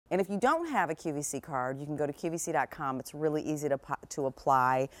And if you don't have a QVC card, you can go to QVC.com. It's really easy to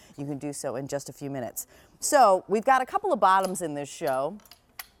apply. You can do so in just a few minutes. So we've got a couple of bottoms in this show.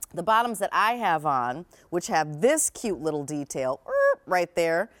 The bottoms that I have on, which have this cute little detail right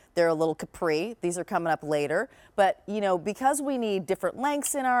there, they're a little capri. These are coming up later. But, you know, because we need different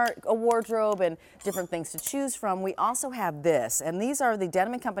lengths in our wardrobe and different things to choose from, we also have this. And these are the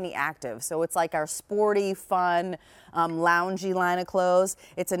Denim & Company Active. So it's like our sporty, fun, loungy line of clothes.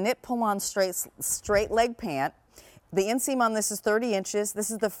 It's a knit pull-on straight leg pant. The inseam on this is 30 inches. This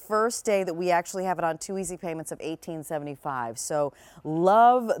is the first day that we actually have it on 2 easy payments of $18.75. So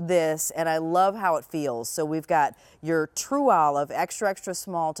love this, and I love how it feels. So we've got your true olive, extra, extra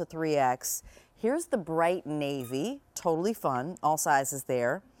small to 3X. Here's the bright navy, totally fun, all sizes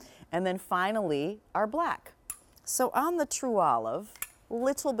there. And then finally, our black. So on the true olive,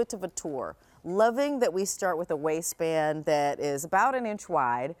 little bit of a tour. Loving that we start with a waistband that is about 1 inch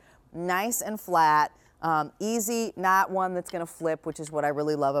wide, nice and flat. Easy, not one that's going to flip, which is what I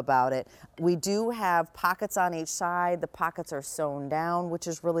really love about it. We do have pockets on each side. The pockets are sewn down, which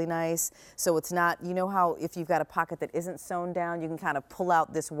is really nice. So it's not, you know how if you've got a pocket that isn't sewn down, you can kind of pull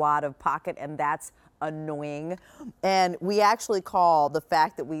out this wad of pocket, and that's annoying. And we actually call the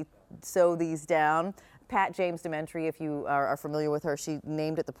fact that we sew these down, Pat James Dementry, if you are familiar with her, she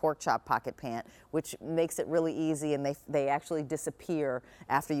named it the pork chop pocket pant, which makes it really easy, and they actually disappear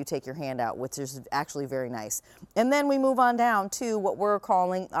after you take your hand out, which is actually very nice. And then we move on down to what we're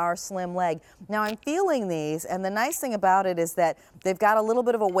calling our slim leg. Now I'm feeling these, and the nice thing about it is that they've got a little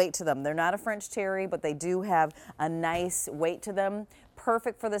bit of a weight to them. They're not a French terry, but they do have a nice weight to them.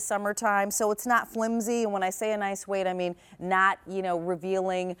 Perfect for the summertime, so it's not flimsy. And when I say a nice weight, I mean not, you know,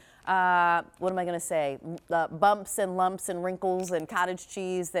 revealing, what am I going to say, bumps and lumps and wrinkles and cottage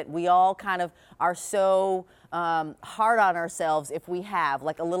cheese that we all kind of are so hard on ourselves if we have,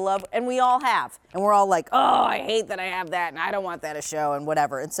 like a little of, and we all have. And we're all like, oh, I hate that I have that, and I don't want that to show, and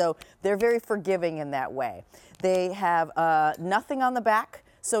whatever. And so they're very forgiving in that way. They have nothing on the back.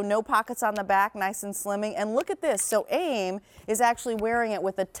 So no pockets on the back, nice and slimming. And look at this. So AIM is actually wearing it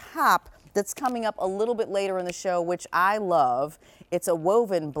with a top that's coming up a little bit later in the show, which I love. It's a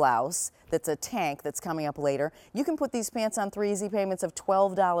woven blouse that's a tank that's coming up later. You can put these pants on 3 easy payments of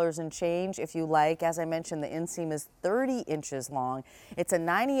 $12 and change if you like. As I mentioned, the inseam is 30 inches long. It's a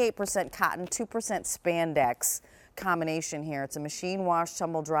 98% cotton, 2% spandex combination here. It's a machine wash,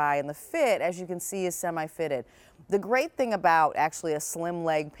 tumble dry, and the fit, as you can see, is semi-fitted. The great thing about actually a slim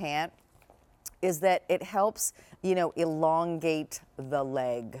leg pant is that it helps, you know, elongate the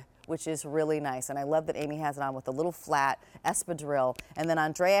leg, which is really nice. And I love that Amy has it on with a little flat espadrille. And then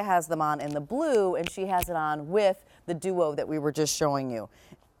Andrea has them on in the blue, and she has it on with the duo that we were just showing you.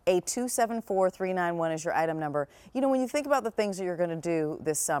 A274391 is your item number. You know, when you think about the things that you're going to do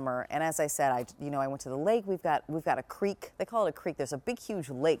this summer, and as I said, I went to the lake. We've got a creek. They call it a creek. There's a big, huge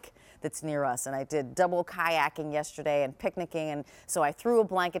lake that's near us, and I did double kayaking yesterday and picnicking, and so I threw a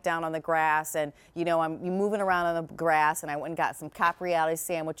blanket down on the grass, and you know, I'm moving around on the grass, and I went and got some capriotti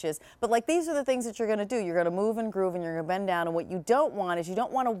sandwiches. But like, these are the things that you're going to do. You're going to move and groove, and you're going to bend down. And what you don't want is you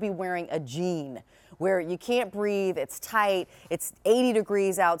don't want to be wearing a jean where you can't breathe, it's tight, it's 80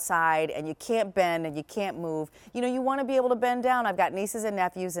 degrees outside, and you can't bend and you can't move. You know, you want to be able to bend down. I've got nieces and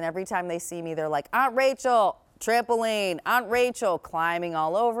nephews, and every time they see me, they're like, Aunt Rachel, trampoline, Aunt Rachel, climbing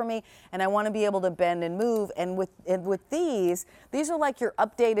all over me, and I want to be able to bend and move. And with these are like your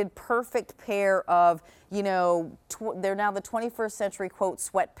updated perfect pair of, you know, they're now the 21st century, quote,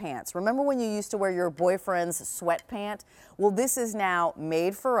 sweatpants. Remember when you used to wear your boyfriend's sweatpant? Well, this is now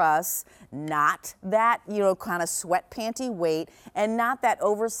made for us, not that, you know, kind of sweat panty weight, and not that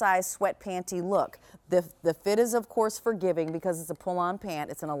oversized sweat panty look. The fit is, of course, forgiving because it's a pull-on pant.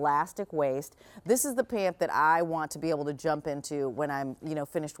 It's an elastic waist. This is the pant that I want to be able to jump into when I'm, you know,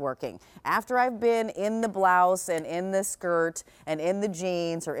 finished working. After I've been in the blouse and in the skirt and in the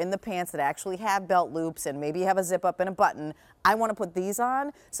jeans or in the pants that actually have belt loops and maybe have a zip up and a button, I want to put these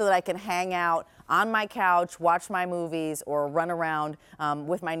on so that I can hang out on my couch, watch my movies, or run around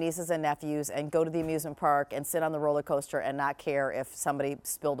with my nieces and nephews and go to the amusement park and sit on the roller coaster and not care if somebody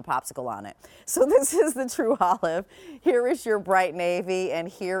spilled a popsicle on it. So this is the True Olive. Here is your bright navy, and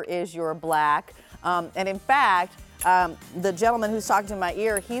here is your black. And in fact, the gentleman who's talking to my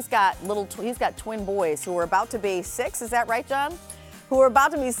ear, he's got twin boys who are about to be 6. Is that right, John? Who are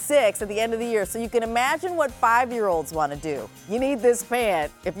about to be 6 at the end of the year. So you can imagine what 5-year-olds want to do. You need this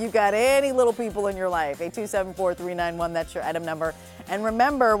pant if you've got any little people in your life. A274391, that's your item number. And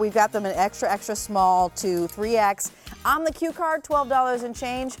remember, we've got them in extra, extra small to 3X. On the Q card, $12 and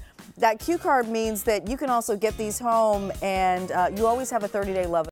change. That Q card means that you can also get these home, and you always have a 30-day love